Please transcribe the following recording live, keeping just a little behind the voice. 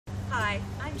Hi,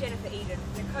 I'm Jennifer Eden,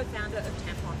 the co-founder of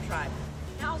Tampon Tribe.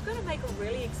 Now I was going to make a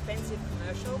really expensive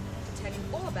commercial to tell him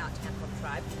all about Tampon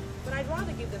Tribe, but I'd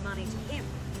rather give the money to him,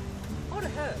 or to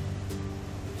her,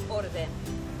 or to them.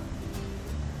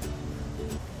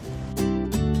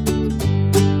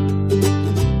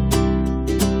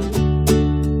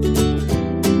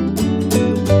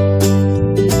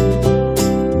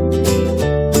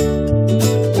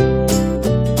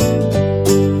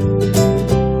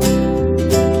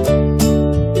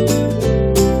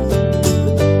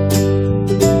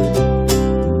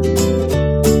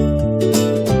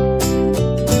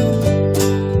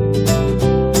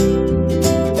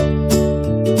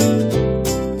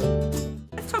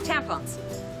 Tampons.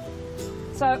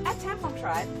 So at Tampon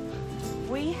Tribe,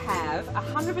 we have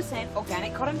 100%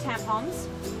 organic cotton tampons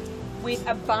with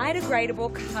a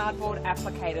biodegradable cardboard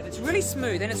applicator that's really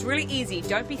smooth and it's really easy.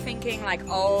 Don't be thinking like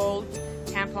old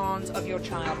tampons of your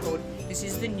childhood. This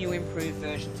is the new improved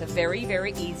version. So very,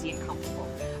 very easy and comfortable.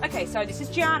 Okay, so this is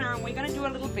Gianna and we're going to do a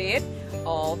little bit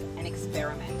of an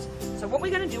experiment. So what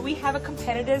we're going to do, we have a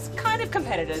competitor's,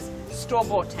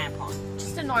 store-bought tampon.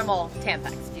 Just a normal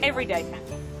Tampax. Everyday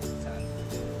tampon.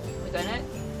 We're going to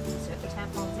insert the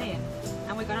tampons in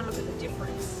and we're going to look at the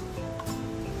difference.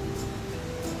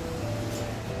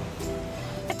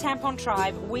 At Tampon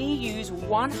Tribe, we use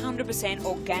 100%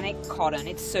 organic cotton.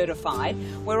 It's certified.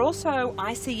 We're also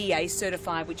ICEA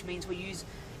certified, which means we use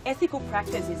ethical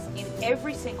practices in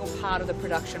every single part of the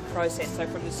production process. So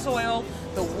from the soil,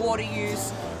 the water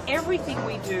use, everything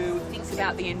we do thinks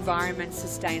about the environment,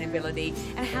 sustainability,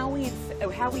 and how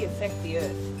we affect the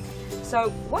earth. So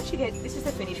what you get, this is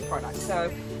the finished product.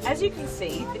 So as you can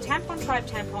see, the Tampon Tribe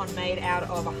tampon made out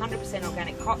of 100%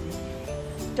 organic cotton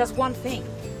does one thing.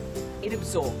 It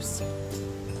absorbs.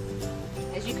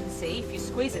 As you can see, if you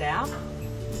squeeze it out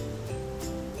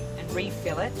and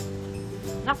refill it,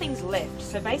 nothing's left.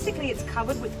 So basically it's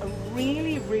covered with a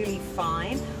really, really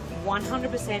fine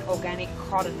 100% organic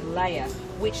cotton layer,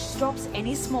 which stops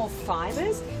any small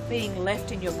fibers being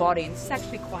left in your body. And this is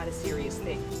actually quite a serious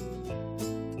thing.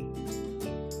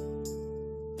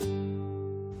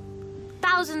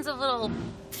 Thousands of little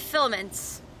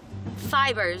filaments,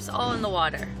 fibers, all in the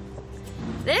water.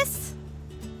 This,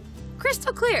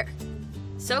 crystal clear.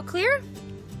 So clear,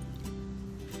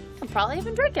 you can probably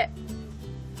even drink it.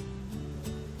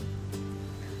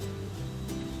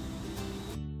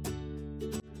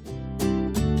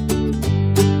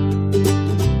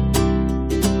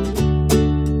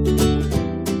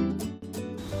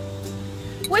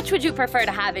 Which would you prefer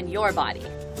to have in your body?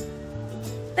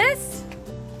 This?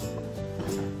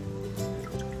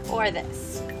 Or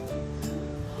this?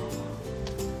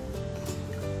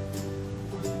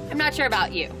 I'm not sure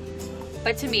about you,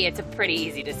 but to me it's a pretty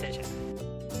easy decision.